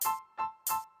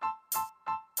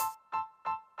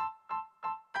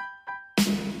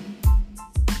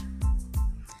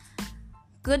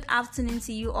Good afternoon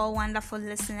to you all wonderful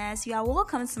listeners. You are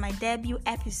welcome to my debut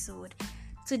episode.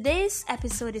 Today's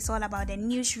episode is all about the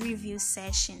news review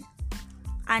session.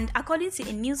 And according to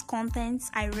a news content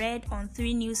I read on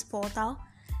 3 News Portal,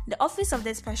 the Office of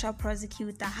the Special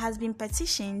Prosecutor has been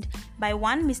petitioned by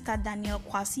one Mr. Daniel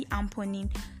Kwasi Amponi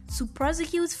to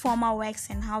prosecute former Works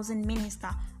and Housing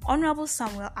Minister Honorable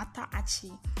Samuel Atta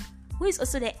Akyei, who is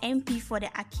also the MP for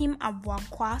the Akim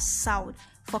Abuakwa South,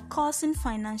 for causing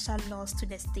financial loss to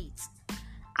the state.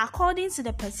 According to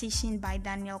the petition by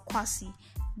Daniel Kwasi,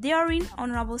 during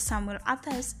Honorable Samuel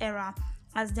Atta's era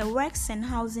as the Works and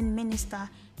Housing Minister,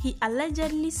 he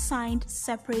allegedly signed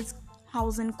separate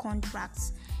housing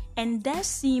contracts, and there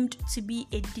seemed to be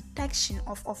a detection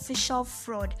of official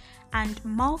fraud and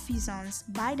malfeasance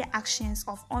by the actions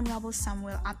of Honorable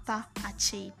Samuel Atta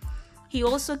Akyei. He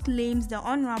also claims the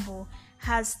Honorable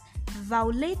has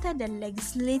violated the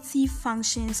legislative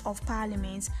functions of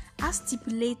Parliament as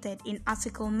stipulated in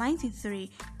Article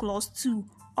 93, Clause 2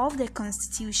 of the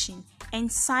Constitution,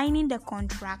 and signing the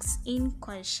contracts in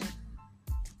question.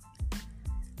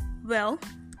 Well,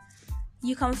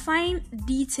 you can find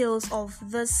details of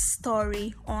this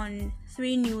story on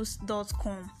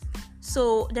 3news.com.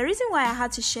 So the reason why I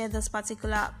had to share this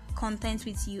particular content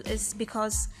with you is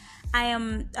because I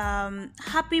am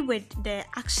happy with the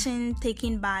action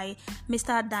taken by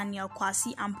Mr. Daniel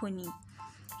Kwasi Amponi.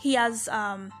 He has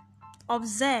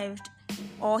observed,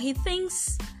 or he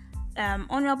thinks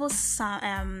Honorable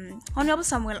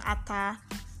Samuel Atta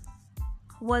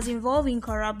was involved in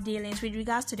corrupt dealings with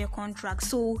regards to the contract.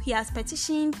 So he has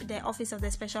petitioned the Office of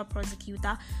the Special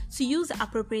Prosecutor to use the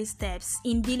appropriate steps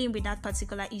in dealing with that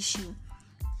particular issue.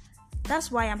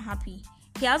 That's why I'm happy.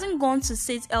 He hasn't gone to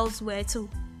sit elsewhere to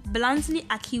bluntly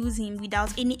accuse him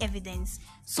without any evidence.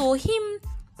 So him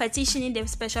petitioning the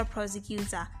Special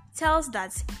Prosecutor tells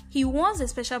that he wants the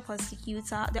Special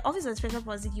Prosecutor, the Office of the Special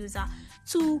Prosecutor,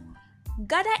 to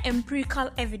gather empirical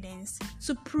evidence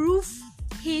to prove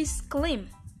his claim.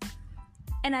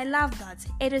 And I love that.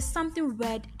 It is something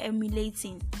worth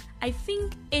emulating. I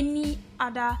think any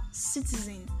other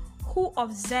citizen who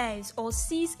observes or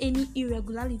sees any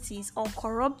irregularities or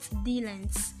corrupt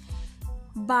dealings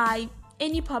by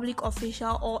any public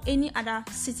official or any other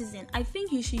citizen, I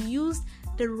think you should use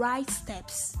the right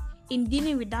steps in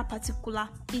dealing with that particular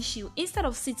issue instead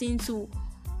of sitting to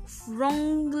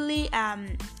wrongly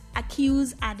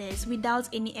accuse others without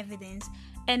any evidence.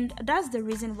 And that's the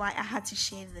reason why I had to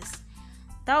share this.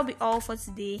 That will be all for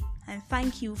today, and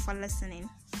thank you for listening.